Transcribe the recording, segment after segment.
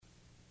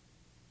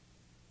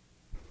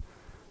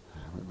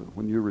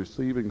when you're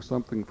receiving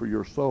something for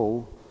your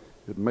soul,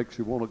 it makes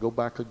you want to go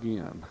back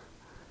again.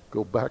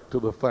 Go back to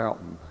the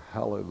fountain.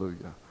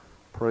 Hallelujah.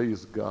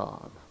 Praise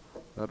God.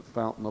 That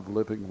fountain of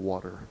living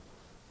water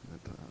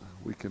that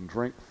we can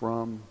drink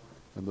from.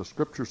 And the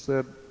scripture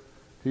said,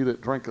 he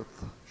that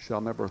drinketh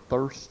shall never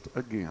thirst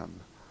again.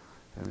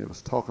 And it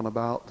was talking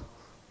about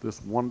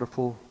this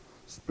wonderful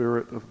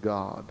Spirit of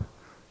God.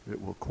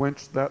 It will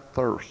quench that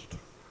thirst.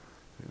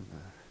 And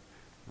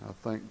I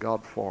thank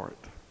God for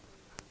it.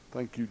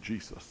 Thank you,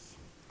 Jesus.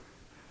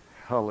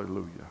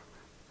 Hallelujah.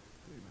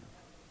 Amen.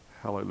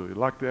 Hallelujah. I'd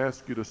like to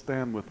ask you to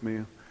stand with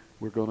me.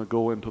 We're going to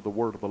go into the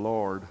Word of the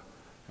Lord.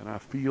 And I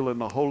feel in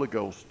the Holy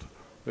Ghost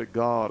that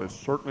God is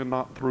certainly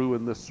not through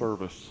in this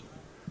service.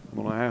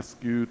 I'm going to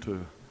ask you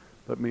to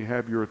let me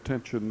have your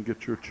attention,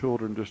 get your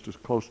children just as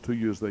close to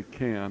you as you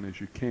can,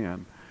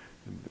 and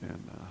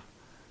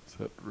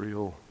sit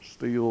real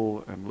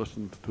still and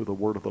listen to the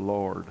Word of the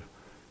Lord.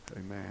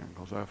 Amen.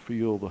 Because I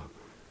feel the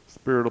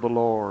Spirit of the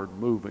Lord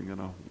moving in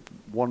a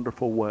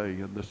wonderful way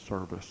in this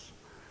service.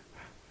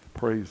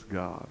 Praise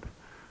God.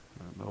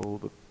 I know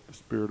that the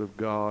Spirit of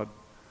God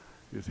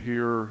is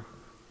here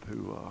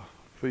to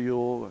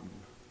feel and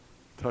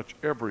touch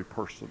every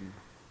person.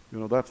 You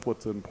know, that's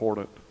what's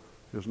important,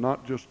 is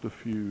not just a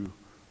few,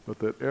 but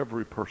that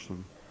every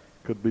person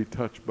could be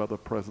touched by the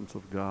presence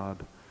of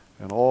God,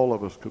 and all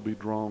of us could be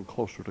drawn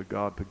closer to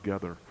God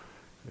together.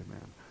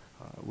 Amen.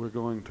 We're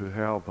going to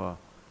have a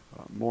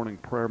morning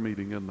prayer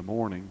meeting in the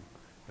morning,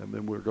 and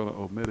then we're going to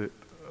omit it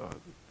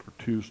for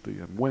Tuesday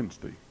and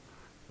Wednesday.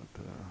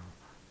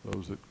 But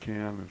those that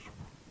can, if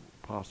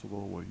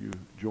possible, will you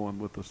join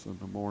with us in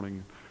the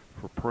morning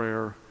for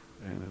prayer,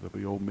 and it'll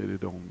be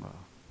omitted on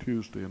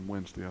Tuesday and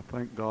Wednesday. I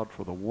thank God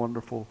for the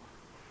wonderful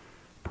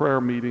prayer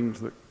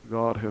meetings that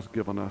God has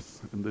given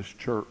us in this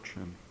church,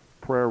 and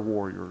prayer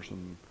warriors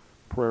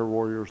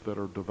that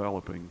are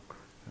developing,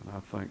 and I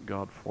thank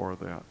God for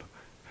that.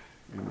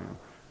 Amen.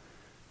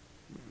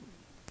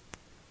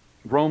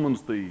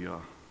 Romans, the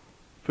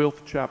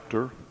 5th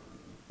chapter,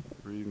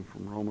 reading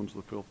from Romans,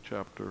 the 5th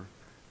chapter,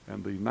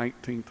 and the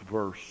 19th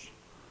verse,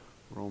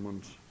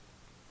 Romans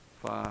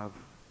 5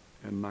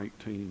 and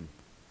 19.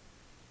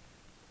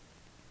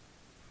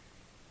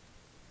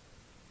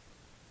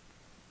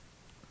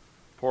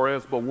 For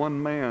as by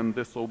one man's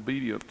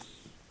disobedience,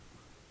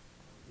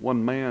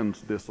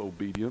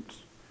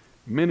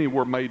 many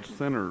were made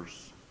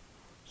sinners,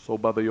 so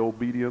by the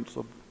obedience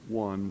of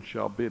one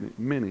shall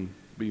many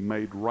be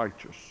made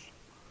righteous.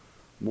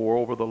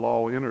 Moreover, the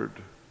law entered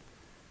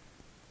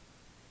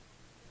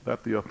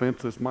that the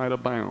offenses might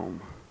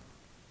abound,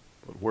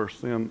 but where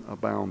sin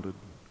abounded,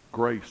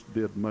 grace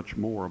did much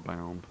more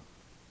abound.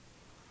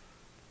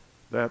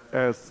 That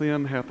as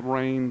sin hath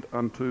reigned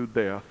unto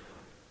death,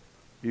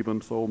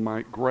 even so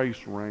might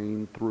grace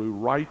reign through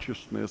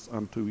righteousness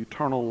unto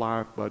eternal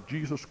life by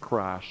Jesus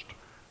Christ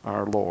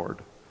our Lord.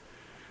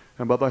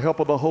 And by the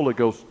help of the Holy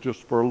Ghost,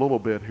 just for a little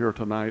bit here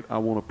tonight, I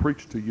want to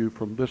preach to you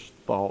from this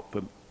thought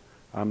that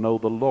I know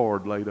the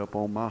Lord laid up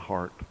on my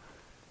heart,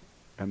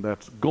 and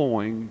that's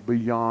going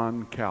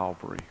beyond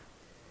Calvary.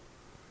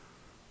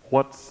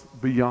 What's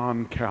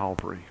beyond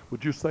Calvary?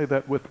 Would you say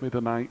that with me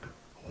tonight?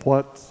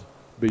 What's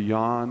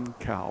beyond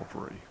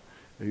Calvary?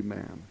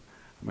 Amen.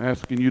 I'm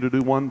asking you to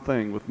do one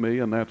thing with me,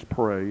 and that's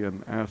pray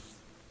and ask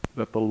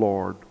that the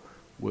Lord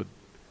would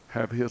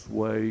have his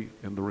way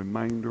in the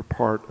remainder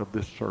part of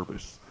this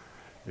service.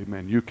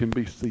 Amen. You can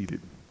be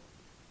seated.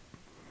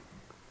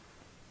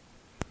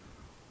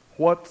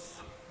 What's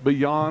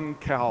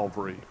beyond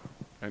Calvary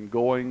and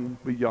going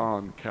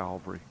beyond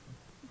Calvary?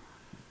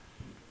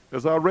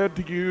 As I read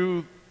to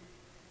you,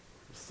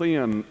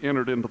 sin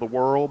entered into the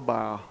world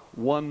by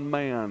one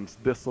man's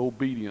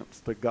disobedience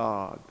to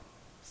God.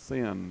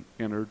 Sin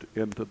entered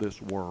into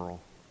this world.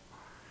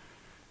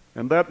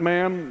 And that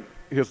man,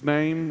 his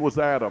name was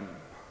Adam.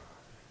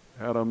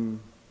 Adam,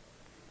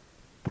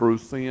 through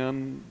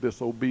sin,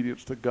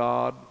 disobedience to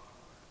God,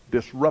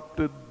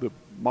 disrupted the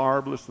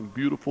marvelous and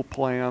beautiful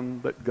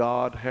plan that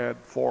God had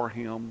for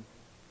him.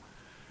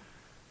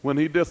 When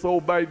he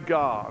disobeyed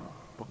God,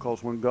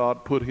 because when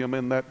God put him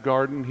in that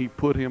garden, he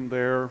put him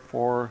there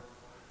for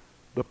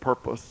the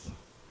purpose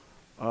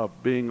of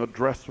being a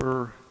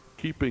dresser,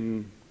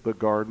 keeping the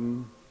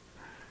garden.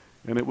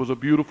 And it was a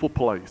beautiful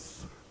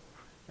place.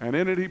 And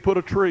in it he put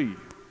a tree.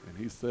 And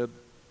he said,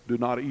 do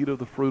not eat of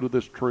the fruit of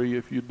this tree.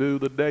 If you do,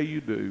 the day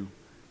you do,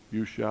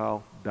 you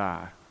shall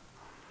die.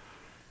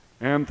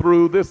 And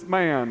through this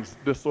man's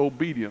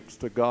disobedience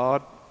to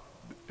God,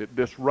 it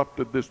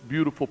disrupted this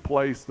beautiful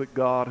place that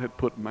God had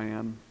put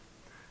man.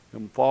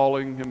 Him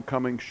falling, him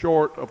coming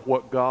short of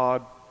what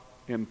God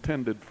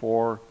intended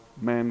for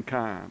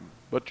mankind.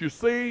 But you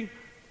see,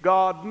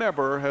 God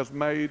never has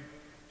made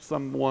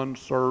someone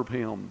serve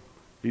him.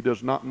 He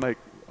does not make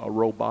a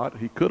robot.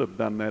 He could have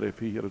done that if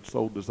he had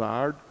so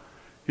desired.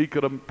 He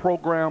could have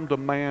programmed a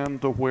man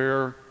to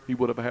where he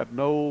would have had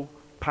no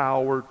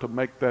power to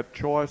make that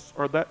choice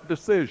or that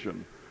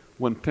decision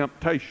when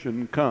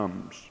temptation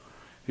comes.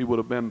 He would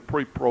have been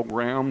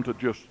pre-programmed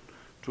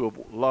to have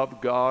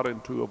loved God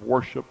and to have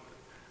worshiped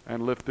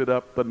and lifted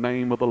up the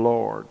name of the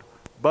Lord.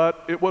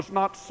 But it was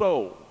not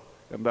so.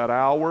 In that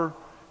hour,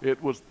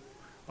 it was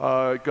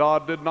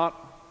God did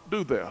not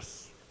do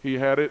this. He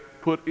had it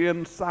put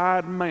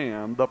inside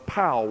man the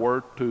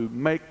power to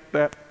make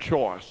that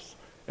choice,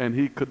 and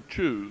he could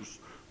choose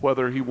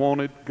whether he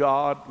wanted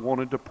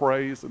to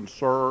praise and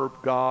serve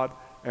God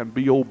and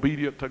be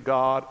obedient to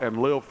God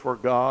and live for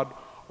God,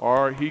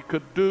 or he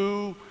could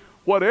do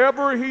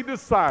whatever he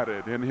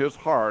decided in his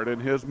heart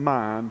and his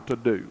mind to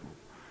do.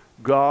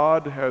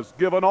 God has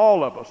given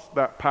all of us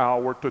that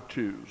power to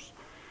choose.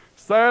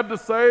 Sad to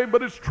say,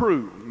 but it's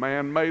true.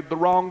 Man made the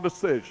wrong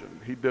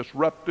decision. He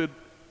disrupted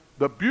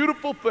the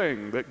beautiful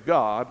thing that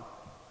God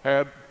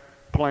had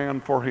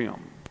planned for him.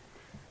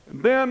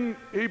 And then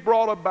he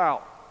brought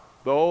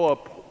about, though,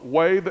 a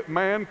way that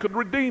man could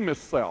redeem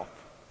himself.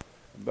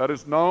 That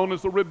is known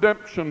as a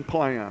redemption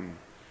plan,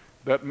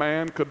 that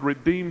man could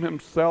redeem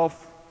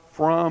himself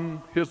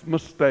from his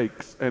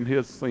mistakes and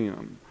his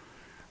sin.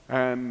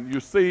 And you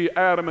see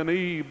Adam and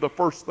Eve, the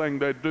first thing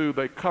they do,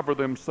 they cover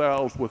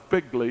themselves with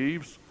fig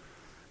leaves.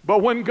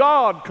 But when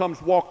God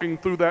comes walking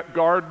through that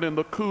garden in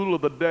the cool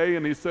of the day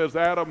and he says,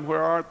 "Adam,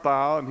 where art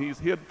thou?" and he's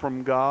hid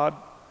from God,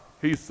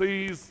 he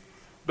sees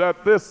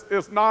that this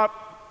is not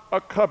a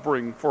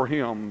covering for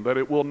him, that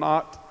it will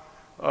not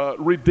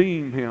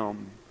redeem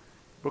him,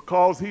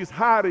 because he's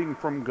hiding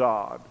from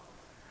God.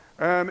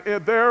 And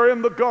there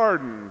in the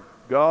garden,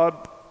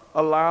 God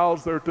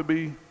allows there to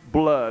be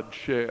blood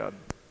shed.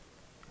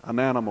 An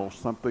animal,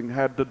 something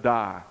had to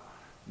die.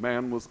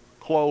 Man was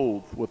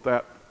clothed with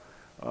that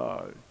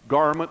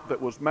garment that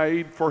was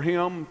made for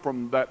him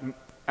from that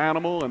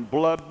animal, and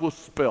blood was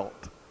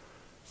spilt.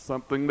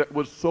 Something that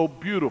was so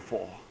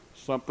beautiful,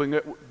 something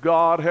that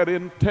God had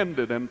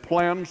intended and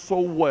planned so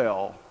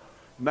well.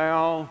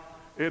 Now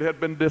it had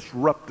been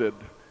disrupted,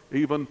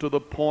 even to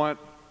the point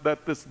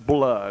that this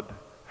blood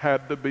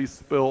had to be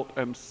spilt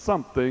and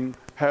something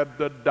had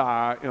to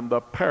die in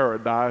the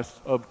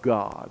paradise of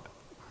God.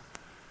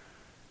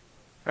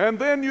 And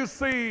then you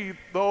see,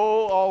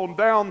 though, on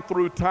down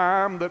through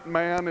time, that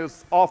man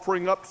is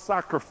offering up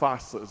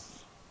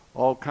sacrifices.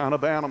 All kind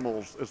of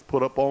animals is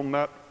put up on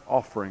that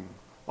offering.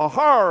 A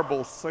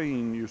horrible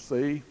scene, you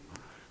see.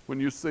 When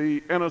you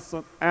see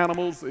innocent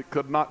animals, it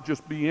could not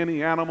just be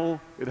any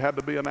animal. It had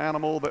to be an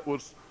animal that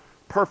was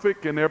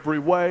perfect in every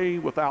way,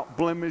 without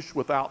blemish,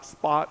 without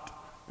spot.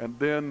 And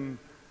then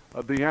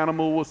the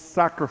animal was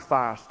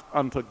sacrificed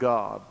unto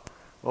God.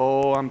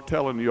 Oh, I'm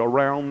telling you,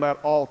 around that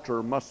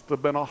altar must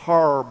have been a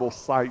horrible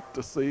sight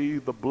to see,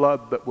 the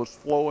blood that was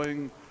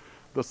flowing,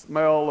 the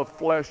smell of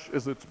flesh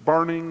as it's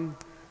burning,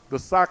 the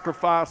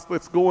sacrifice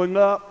that's going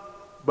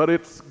up, but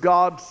it's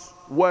God's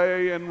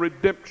way and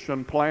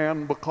redemption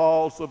plan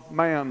because of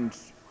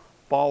man's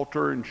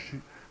falter and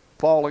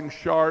falling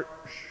short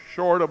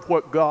of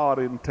what God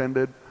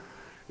intended.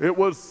 It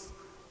was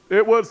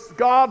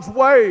God's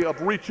way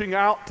of reaching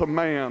out to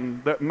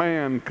man, that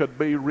man could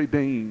be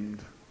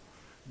redeemed.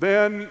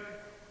 Then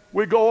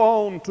we go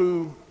on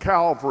to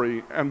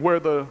Calvary, and where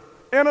the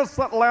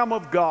innocent Lamb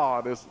of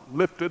God is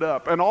lifted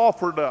up and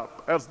offered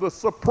up as the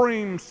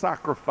supreme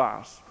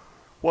sacrifice.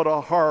 What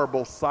a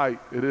horrible sight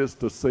it is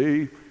to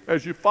see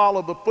as you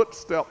follow the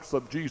footsteps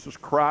of Jesus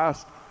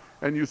Christ,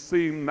 and you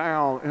see him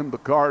now in the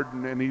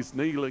garden, and he's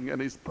kneeling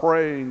and he's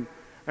praying,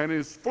 and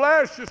his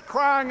flesh is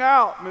crying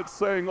out, and it's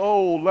saying,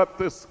 "Oh, let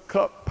this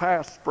cup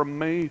pass from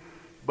me,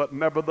 but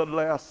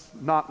nevertheless,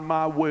 not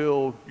my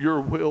will,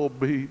 your will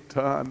be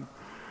done."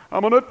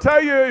 I'm going to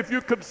tell you, if you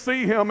could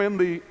see him in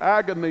the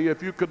agony,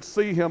 if you could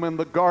see him in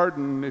the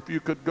garden, if you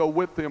could go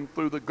with him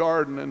through the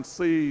garden and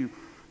see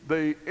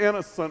the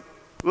innocent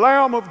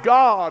Lamb of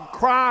God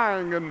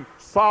crying and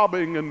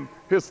sobbing, and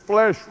his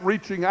flesh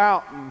reaching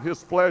out, and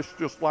his flesh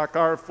just like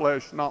our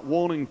flesh, not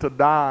wanting to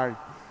die,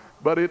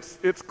 but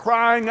it's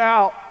crying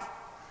out,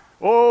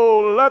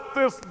 "Oh, let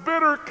this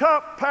bitter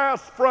cup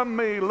pass from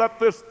me. Let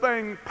this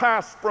thing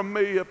pass from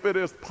me if it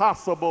is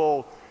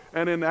possible."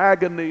 And in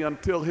agony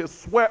until his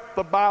sweat,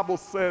 the Bible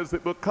says,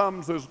 it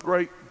becomes as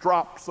great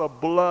drops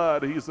of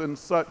blood. He's in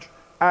such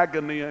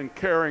agony and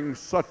carrying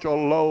such a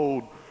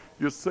load.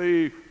 You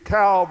see,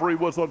 Calvary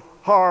was a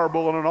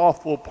horrible and an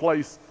awful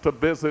place to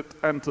visit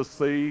and to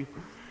see.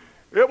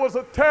 It was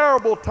a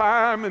terrible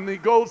time, and he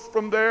goes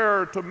from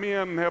there to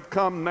men have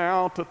come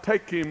now to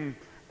take him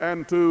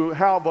and to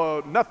have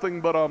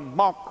nothing but a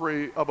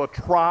mockery of a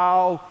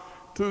trial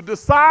to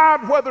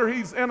decide whether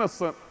he's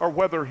innocent or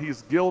whether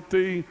he's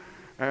guilty.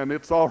 And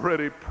it's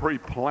already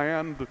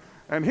pre-planned,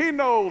 and he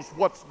knows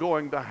what's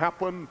going to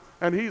happen,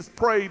 and he's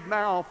prayed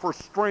now for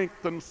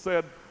strength and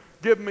said,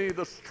 "Give me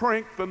the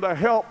strength and the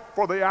help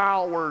for the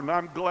hour." And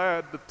I'm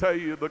glad to tell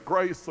you, the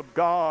grace of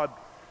God,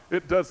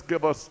 it does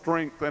give us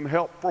strength and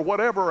help for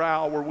whatever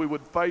hour we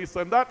would face.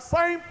 And that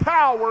same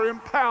power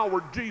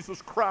empowered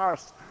Jesus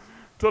Christ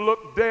to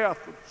look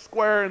death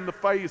square in the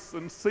face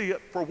and see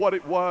it for what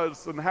it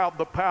was, and have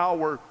the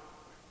power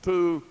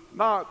to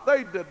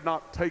they did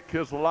not take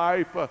his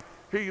life.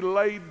 He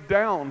laid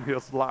down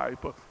his life.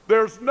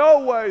 There's no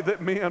way that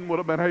men would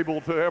have been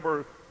able to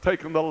ever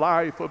taken the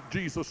life of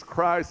Jesus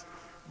Christ,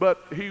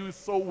 but he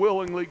so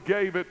willingly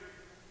gave it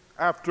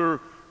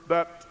after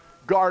that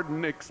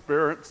garden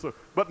experience.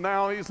 But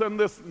now he's in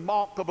this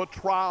mock of a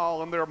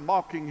trial, and they're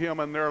mocking him,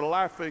 and they're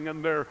laughing,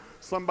 and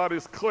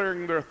somebody's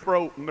clearing their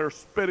throat, and they're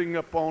spitting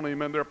upon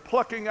him, and they're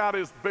plucking out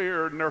his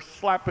beard, and they're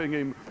slapping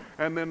him.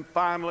 And then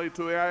finally,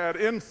 to add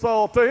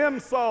insult to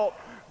insult,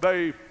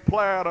 they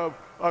plaid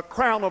a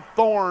crown of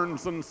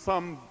thorns, and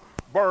some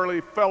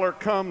burly feller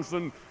comes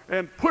and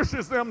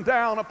pushes them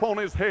down upon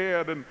his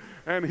head,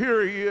 and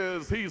here he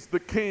is, he's the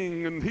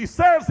king, and he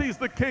says he's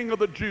the king of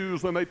the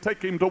Jews, and they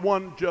take him to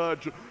one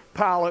judge,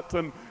 Pilate,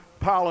 and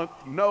Pilate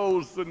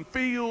knows and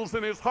feels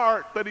in his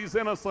heart that he's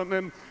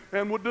innocent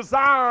and would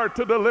desire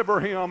to deliver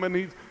him,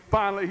 and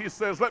finally he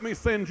says, let me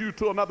send you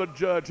to another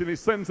judge, and he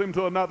sends him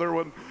to another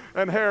one,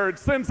 and Herod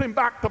sends him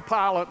back to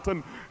Pilate,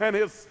 and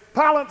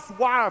Pilate's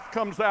wife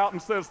comes out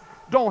and says,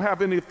 don't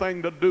have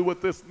anything to do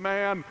with this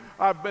man.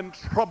 I've been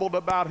troubled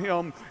about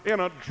him in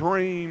a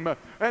dream.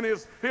 And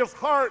his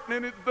heart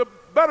and the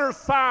better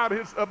side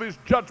of his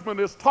judgment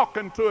is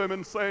talking to him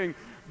and saying,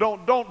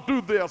 don't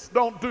do this,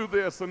 don't do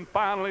this. And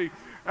finally,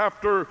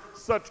 after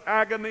such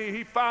agony,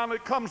 he finally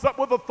comes up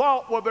with a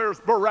thought, well,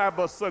 there's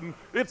Barabbas, and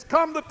it's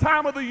come the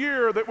time of the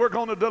year that we're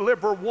going to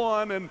deliver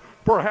one, and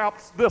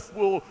perhaps this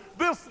will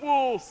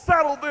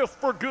settle this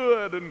for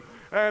good.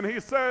 And he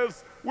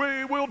says,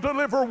 we will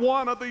deliver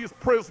one of these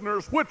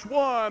prisoners. Which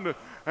one?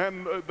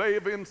 And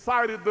they've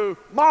incited the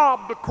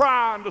mob to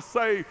cry and to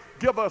say,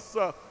 give us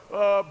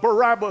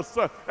Barabbas,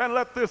 and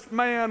let this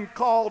man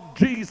called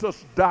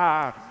Jesus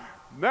die.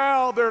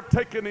 Now they're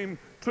taking him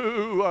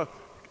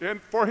and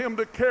for him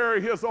to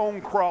carry his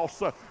own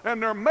cross.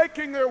 And they're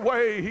making their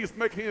way. He's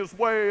making his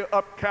way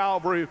up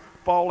Calvary,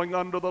 falling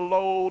under the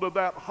load of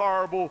that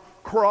horrible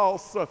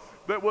cross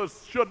that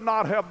should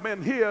not have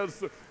been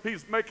his.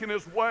 He's making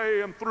his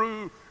way, and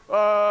through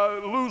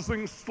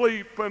losing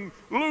sleep and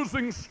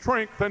losing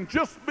strength and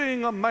just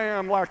being a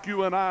man like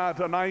you and I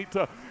tonight,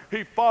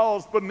 he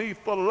falls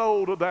beneath the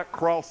load of that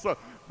cross.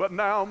 But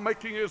now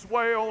making his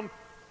way on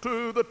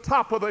to the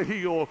top of the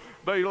hill,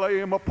 they lay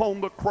him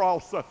upon the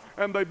cross,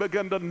 and they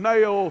begin to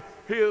nail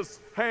his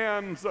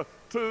hands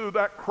to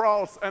that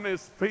cross and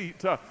his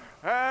feet.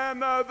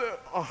 And a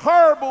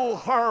horrible,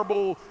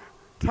 horrible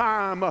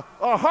time, a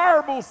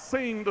horrible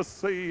scene to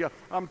see.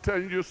 I'm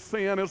telling you,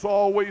 sin has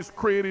always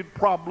created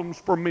problems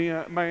for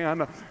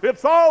man.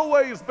 It's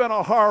always been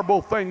a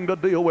horrible thing to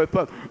deal with.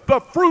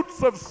 The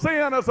fruits of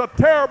sin is a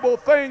terrible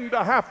thing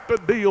to have to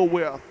deal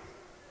with.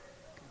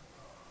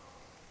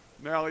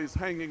 Now he's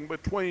hanging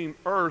between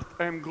earth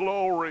and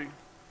glory.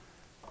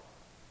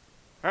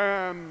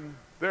 And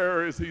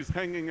he's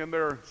hanging, and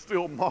they're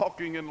still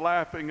mocking and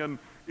laughing and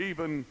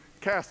even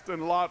casting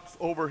lots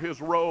over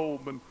his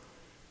robe, and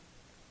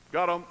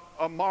got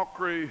a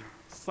mockery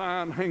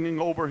sign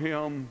hanging over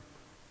him.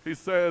 He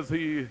says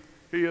he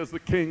is the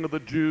king of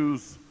the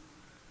Jews.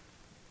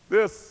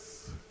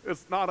 This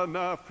is not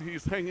enough.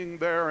 He's hanging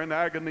there in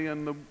agony,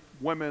 and the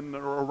women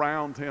are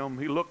around him.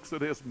 He looks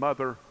at his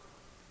mother,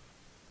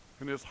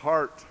 and his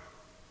heart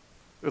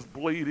is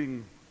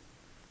bleeding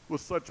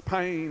with such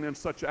pain and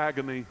such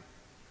agony.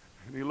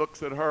 And he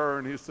looks at her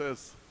and he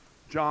says,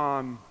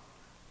 John,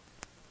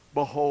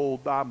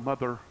 behold thy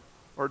mother.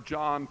 Or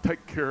John,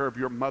 take care of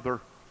your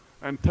mother,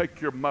 and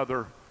take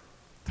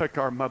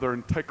our mother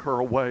and take her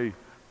away.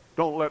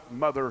 Don't let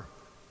mother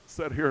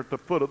sit here at the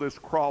foot of this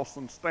cross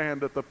and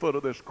stand at the foot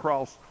of this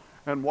cross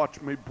and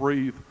watch me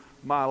breathe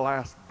my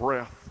last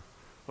breath.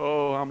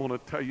 Oh, I'm going to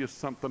tell you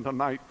something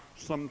tonight.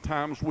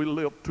 Sometimes we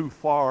live too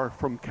far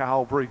from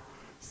Calvary.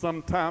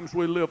 Sometimes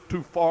we live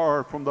too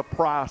far from the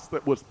price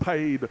that was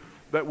paid,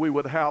 that we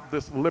would have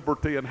this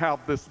liberty and have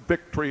this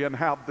victory and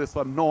have this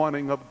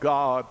anointing of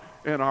God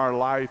in our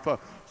life.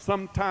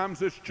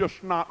 Sometimes it's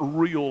just not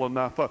real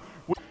enough.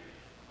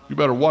 You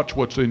better watch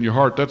what's in your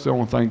heart. That's the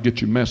only thing that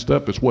gets you messed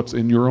up, is what's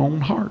in your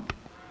own heart.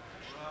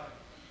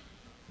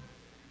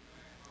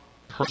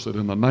 Curse it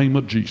in the name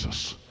of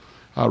Jesus.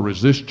 I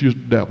resist you,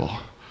 devil.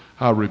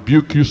 I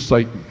rebuke you,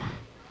 Satan.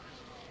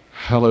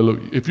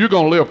 Hallelujah. If you're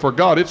going to live for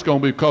God, it's going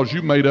to be because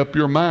you made up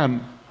your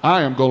mind.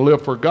 I am going to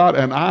live for God,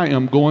 and I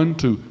am going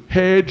to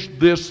hedge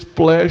this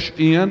flesh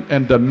in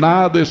and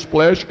deny this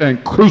flesh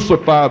and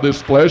crucify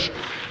this flesh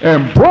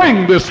and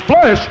bring this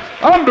flesh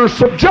under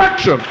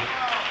subjection.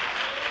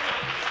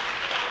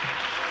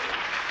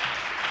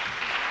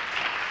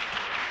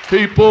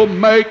 People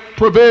make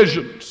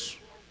provisions.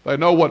 They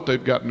know what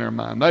they've got in their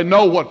mind. They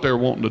know what they're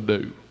wanting to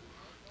do.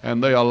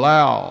 And they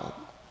allow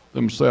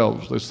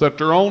themselves, they set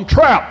their own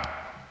trap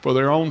for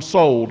their own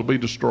soul to be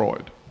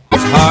destroyed.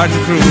 It's hard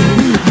and cruel.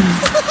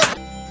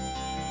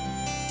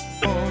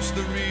 Across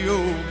the Rio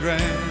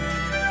Grande,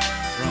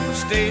 from the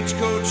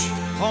stagecoach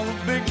on the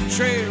big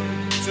trail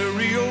to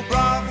Rio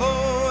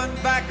Bravo and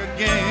back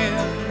again.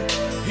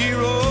 He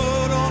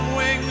rode on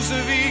wings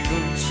of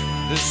eagles,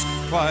 this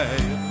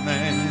quiet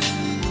man.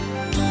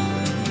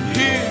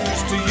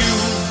 Here's to you,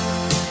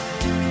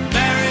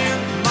 Mary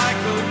and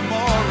Michael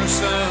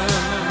Morrison.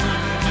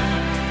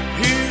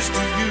 Here's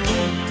to you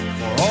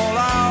for all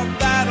our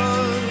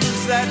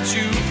battles that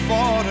you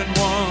fought and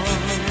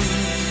won.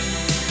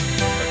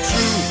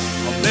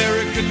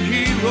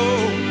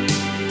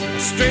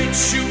 straight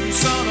shooting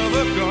son of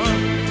a gun,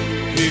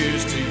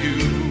 here's to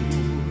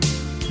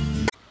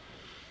you.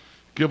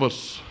 Give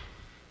us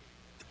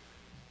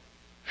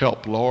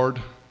help,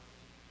 Lord.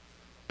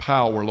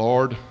 Power,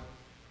 Lord.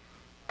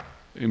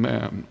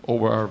 Amen.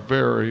 Over our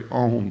very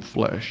own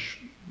flesh.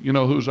 You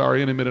know who's our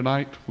enemy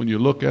tonight? When you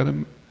look at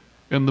him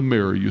in the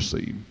mirror, you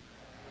see him.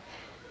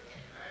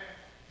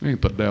 It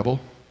ain't the devil.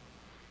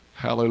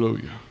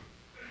 Hallelujah.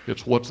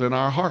 It's what's in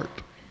our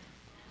heart.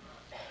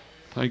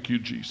 Thank you,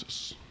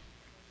 Jesus.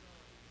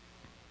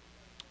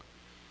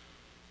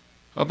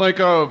 I think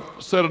I've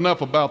said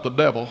enough about the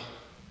devil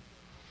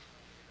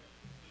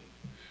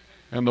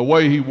and the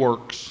way he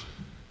works.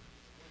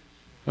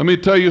 Let me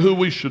tell you who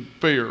we should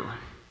fear.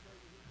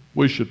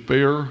 We should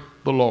fear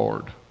the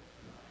Lord.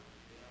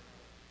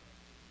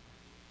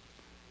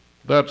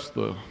 If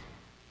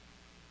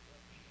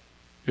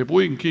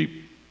we can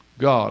keep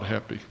God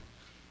happy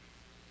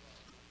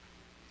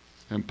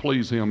and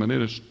please him, and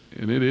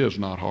it is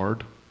not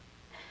hard,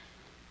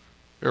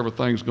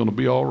 everything's going to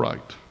be all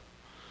right.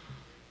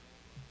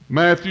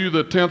 Matthew,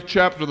 the 10th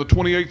chapter, the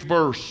 28th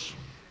verse.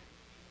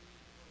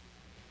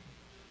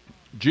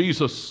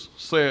 Jesus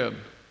said,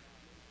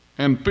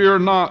 "And fear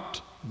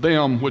not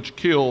them which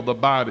kill the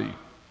body,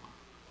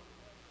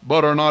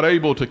 but are not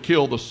able to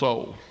kill the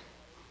soul,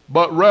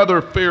 but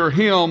rather fear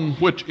him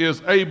which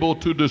is able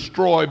to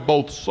destroy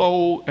both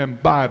soul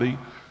and body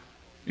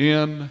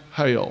in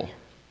hell."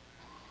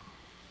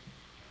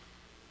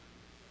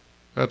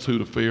 That's who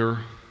to fear.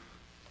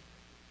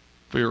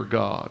 Fear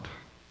God.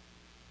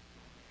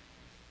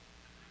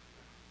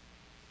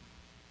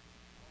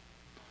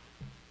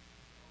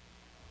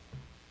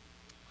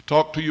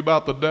 Talk to you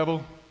about the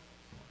devil.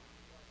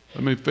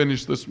 Let me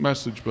finish this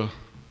message by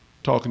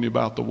talking to you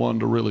about the one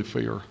to really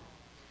fear.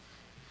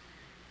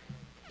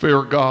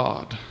 Fear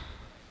God,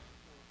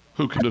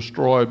 who can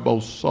destroy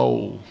both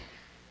soul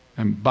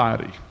and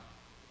body.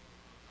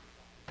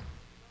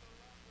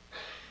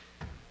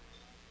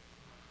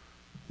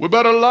 We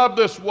better love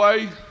this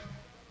way.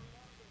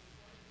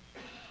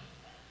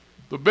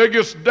 The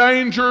biggest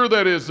danger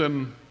that is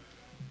in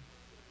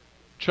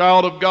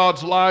child of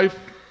God's life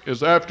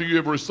is after you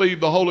have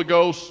received the Holy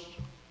Ghost,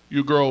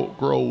 you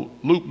grow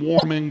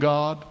lukewarm in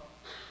God.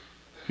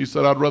 He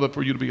said, "I'd rather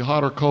for you to be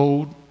hot or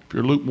cold. If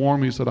you're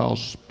lukewarm," he said, "I'll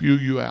spew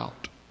you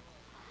out."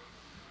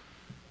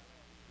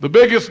 The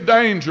biggest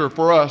danger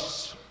for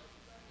us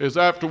is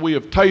after we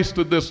have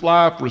tasted this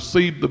life,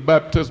 received the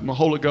baptism of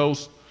the Holy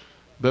Ghost,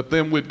 that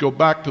then we'd go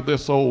back to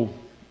this old,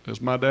 as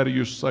my daddy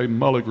used to say,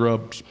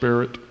 mullygrub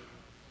spirit,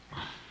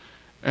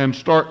 and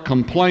start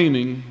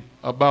complaining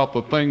about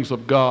the things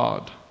of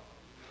God.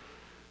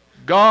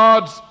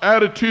 God's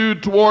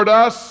attitude toward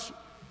us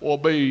will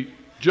be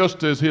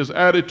just as his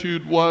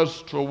attitude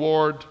was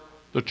toward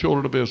the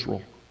children of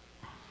Israel.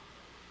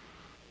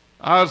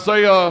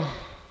 Isaiah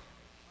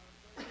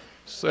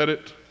said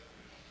it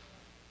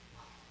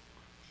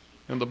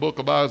in the book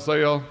of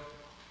Isaiah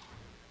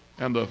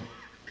and the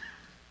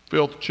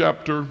 5th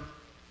chapter.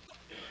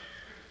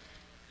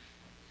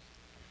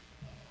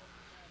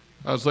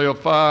 Isaiah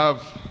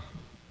 5,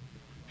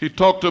 he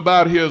talked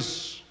about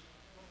his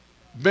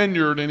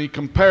vineyard, and he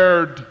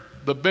compared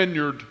the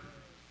vineyard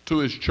to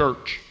his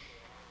church,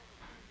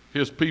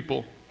 his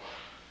people.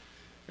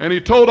 And he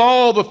told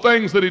all the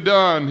things that he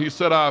done. He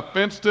said, "I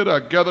fenced it, I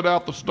gathered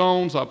out the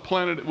stones, I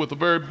planted it with the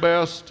very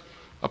best,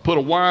 I put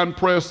a wine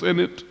press in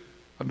it,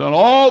 I've done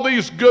all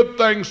these good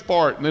things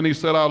for it." And then he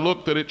said, "I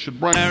looked that it should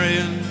bring..."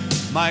 Marion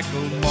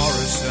Michael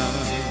Morrison,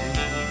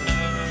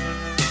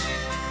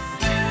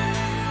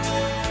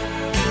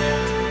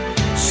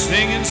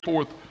 singing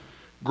forth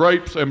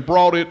grapes, and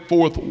brought it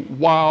forth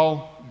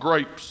wild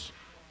grapes.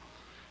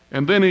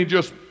 And then he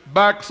just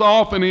backs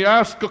off and he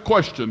asks a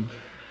question.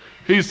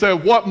 He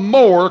said, "What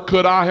more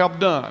could I have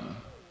done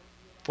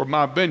for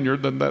my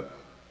vineyard than that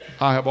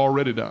I have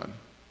already done?"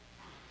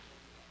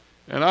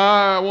 And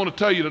I want to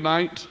tell you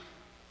tonight,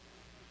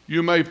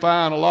 you may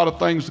find a lot of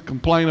things to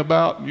complain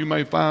about, and you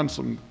may find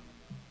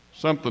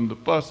something to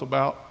fuss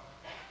about,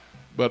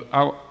 but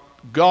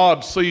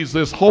God sees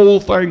this whole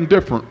thing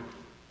different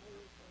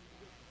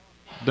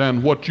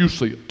than what you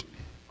see it.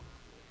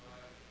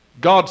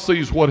 God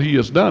sees what he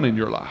has done in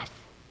your life.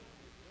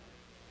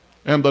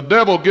 And the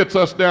devil gets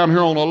us down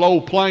here on a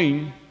low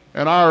plane,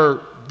 and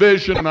our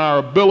vision and our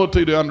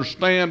ability to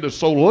understand is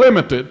so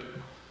limited,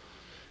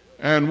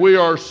 and we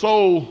are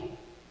so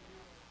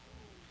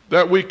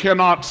that we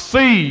cannot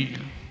see,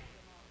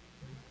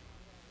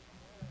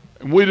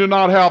 and we do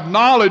not have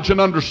knowledge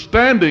and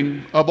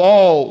understanding of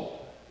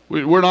all.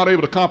 We're not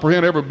able to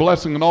comprehend every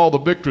blessing and all the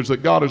victories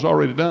that God has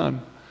already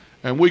done.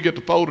 And we get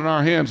to folding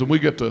our hands, and we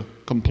get to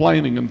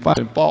complaining and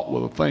finding fault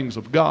with the things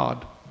of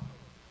God.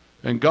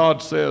 And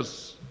God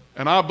says,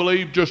 and I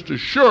believe just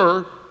as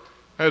sure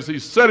as he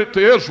said it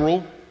to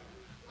Israel,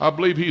 I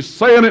believe he's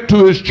saying it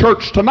to his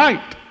church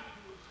tonight.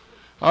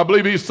 I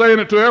believe he's saying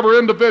it to every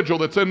individual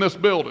that's in this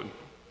building.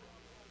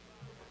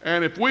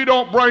 And if we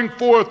don't bring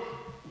forth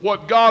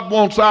what God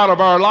wants out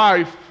of our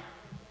life,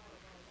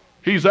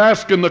 he's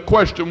asking the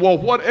question, well,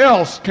 what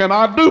else can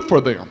I do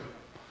for them?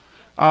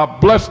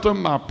 I've blessed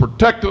them. I've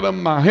protected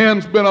them. My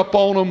hand's been up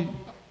on them.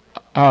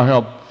 I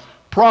have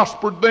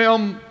prospered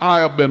them. I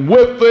have been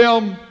with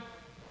them.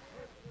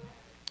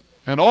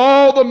 And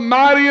all the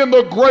mighty and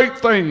the great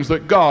things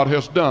that God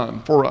has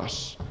done for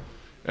us.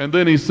 And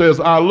then he says,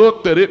 I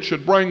looked that it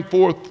should bring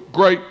forth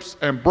grapes,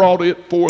 and brought it forth